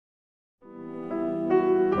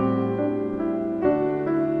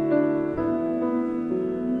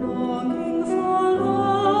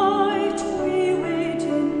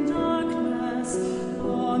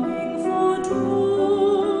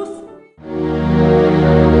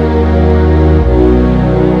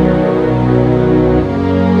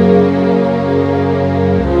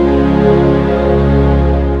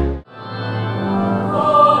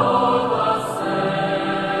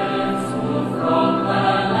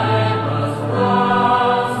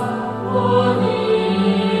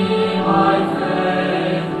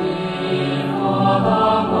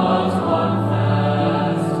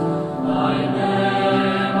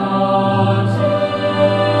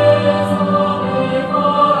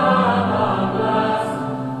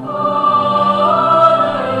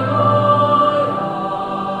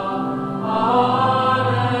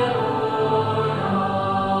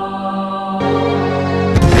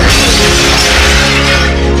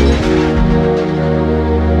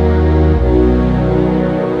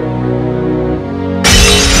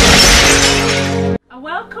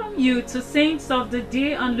to Saints of the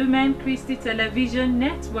Day on Lumen Christi Television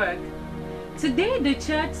Network. Today the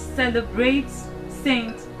church celebrates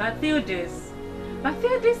St Bathildis.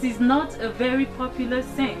 Bathildis is not a very popular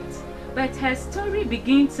saint, but her story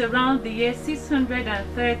begins around the year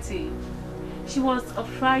 630. She was a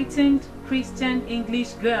frightened Christian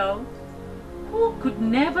English girl who could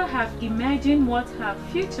never have imagined what her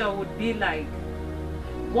future would be like.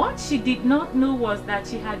 What she did not know was that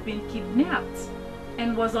she had been kidnapped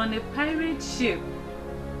and was on a pirate ship.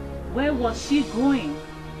 Where was she going?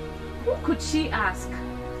 Who could she ask?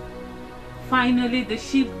 Finally, the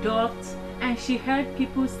ship docked and she heard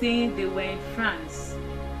people saying they were in France.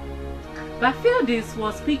 Bathildis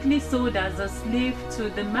was quickly sold as a slave to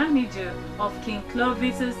the manager of King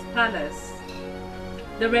Clovis's palace.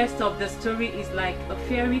 The rest of the story is like a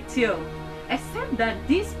fairy tale, except that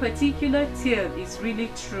this particular tale is really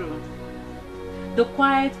true. The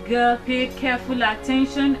quiet girl paid careful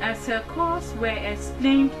attention as her course were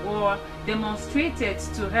explained or demonstrated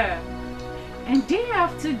to her. And day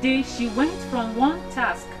after day she went from one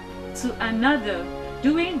task to another,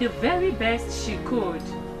 doing the very best she could.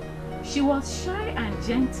 She was shy and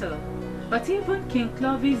gentle, but even King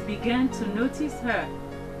Clovis began to notice her.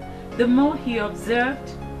 The more he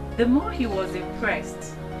observed, the more he was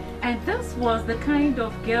impressed. And this was the kind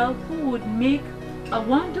of girl who would make a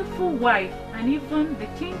wonderful wife and even the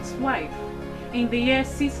king's wife. In the year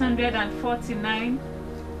 649,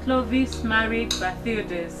 Clovis married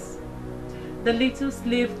Bathildis. The little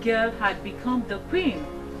slave girl had become the queen.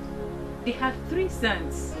 They had 3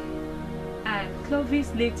 sons, and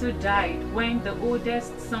Clovis later died when the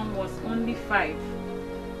oldest son was only 5.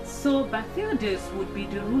 So Bathildis would be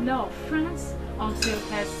the ruler of France until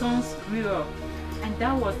her sons grew up, and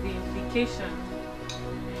that was the implication.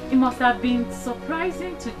 It must have been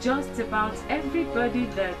surprising to just about everybody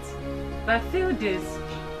that Bathildis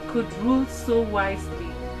could rule so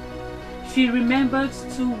wisely. She remembered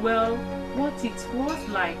too well what it was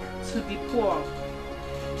like to be poor.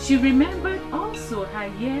 She remembered also her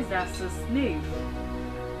years as a slave.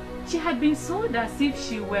 She had been sold as if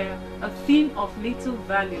she were a thing of little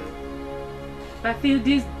value.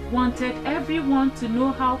 Bathildis wanted everyone to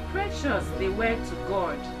know how precious they were to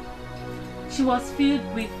God. She was filled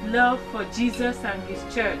with love for Jesus and His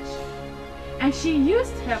church, and she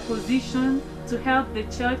used her position to help the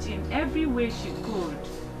church in every way she could.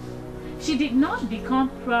 She did not become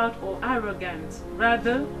proud or arrogant.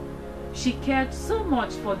 Rather, she cared so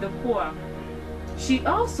much for the poor. She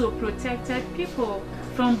also protected people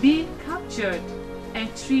from being captured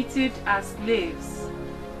and treated as slaves.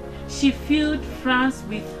 She filled France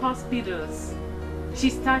with hospitals. She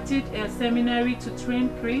started a seminary to train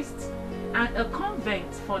priests and a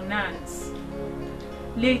convent for nuns.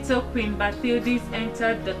 Later, Queen Bathildis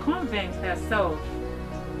entered the convent herself.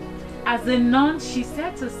 As a nun, she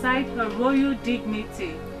set aside her royal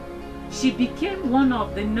dignity. She became one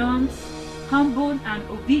of the nuns, humble and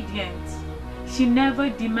obedient. She never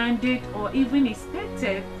demanded or even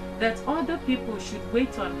expected that other people should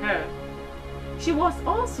wait on her. She was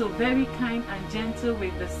also very kind and gentle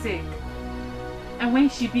with the sick. And when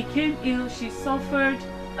she became ill, she suffered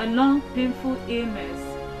a long, painful illness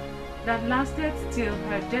that lasted till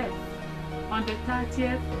her death on the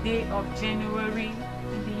 30th day of January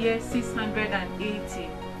in the year 680.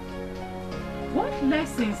 What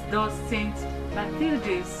lessons does St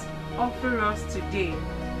Bathildis offer us today?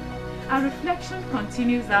 Our reflection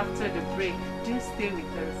continues after the break. Do stay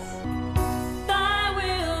with us. Thy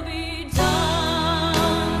will be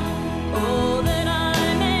done. Oh, that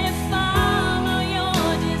I may follow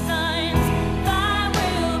your designs. Thy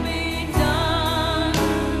will be done.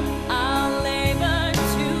 I'll labor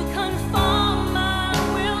to conform my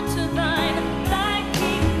will to thine. Thy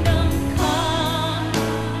kingdom come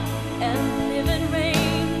and live and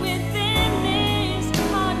reign within this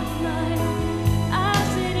heart of mine,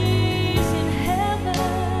 as it is in heaven.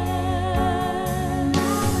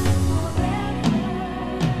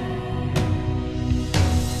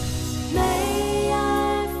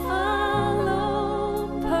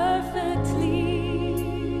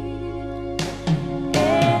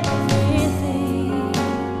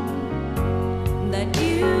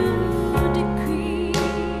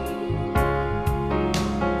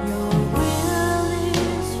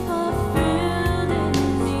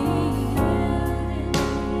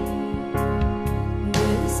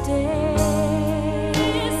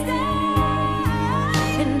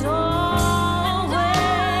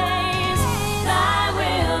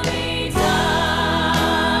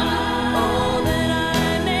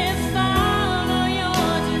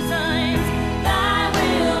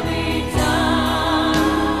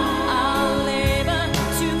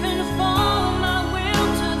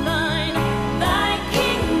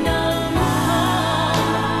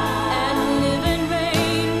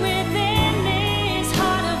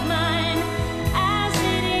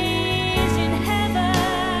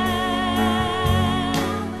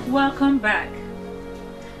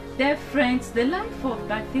 Friends, the life of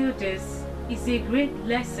Bathildis is a great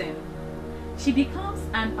lesson. She becomes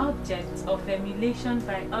an object of emulation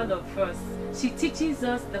by all of us. She teaches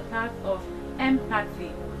us the path of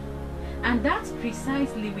empathy. And that's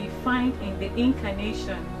precisely we find in the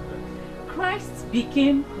incarnation. Christ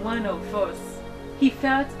became one of us. He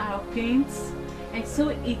felt our pains, and so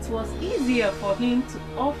it was easier for him to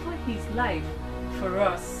offer his life for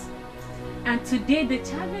us. And today the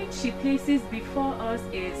challenge she places before us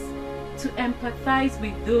is to empathize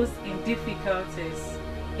with those in difficulties.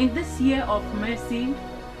 In this year of mercy,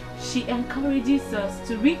 she encourages us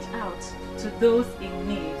to reach out to those in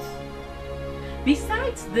need.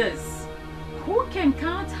 Besides this, who can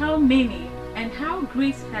count how many and how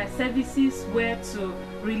great her services were to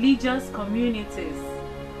religious communities?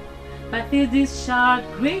 Bathildis showered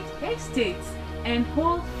great estates and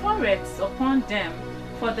whole forests upon them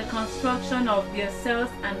for the construction of their cells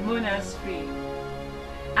and monastery.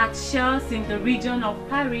 At Chelles in the region of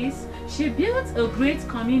Paris, she built a great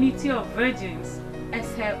community of virgins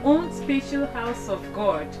as her own special house of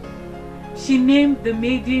God. She named the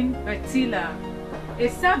maiden Bertilla, a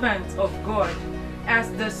servant of God, as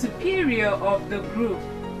the superior of the group.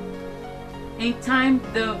 In time,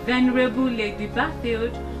 the venerable Lady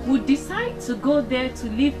Bathild would decide to go there to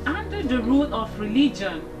live under the rule of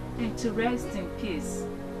religion and to rest in peace.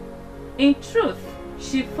 In truth,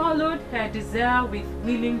 she followed her desire with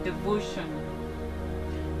willing devotion.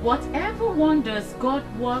 Whatever wonders God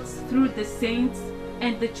works through the saints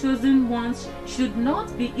and the chosen ones should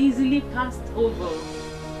not be easily passed over,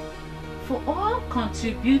 for all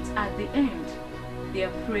contribute at the end their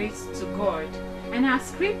praise to God. And as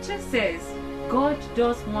scripture says, God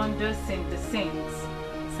does wonders in the saints.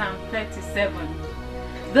 Psalm 37.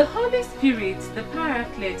 The Holy Spirit, the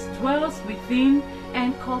Paraclete, dwells within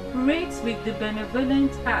and cooperates with the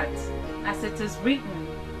benevolent heart, as it is written,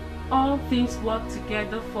 all things work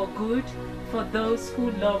together for good for those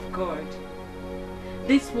who love God.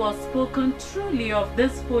 This was spoken truly of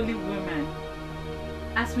this holy woman.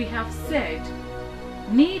 As we have said,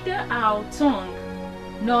 neither our tongue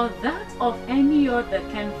nor that of any other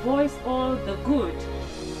can voice all the good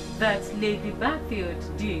that Lady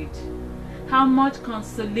Bathild did. How much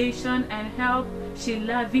consolation and help she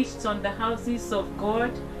lavished on the houses of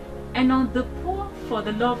God and on the poor for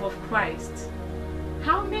the love of Christ.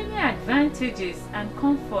 How many advantages and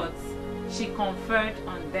comforts she conferred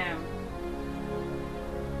on them.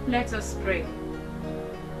 Let us pray.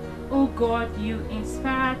 O God, you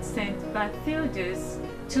inspired St Bathildis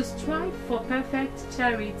to strive for perfect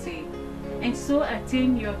charity and so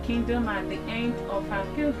attain your kingdom at the end of our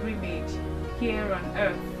pilgrimage here on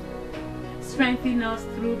earth. Strengthen us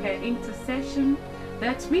through her intercession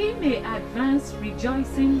that we may advance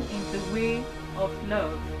rejoicing in the way of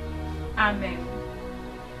love. Amen.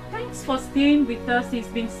 Thanks for staying with us. It's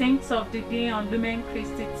been Saints of the Day on Lumen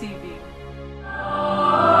Christi TV.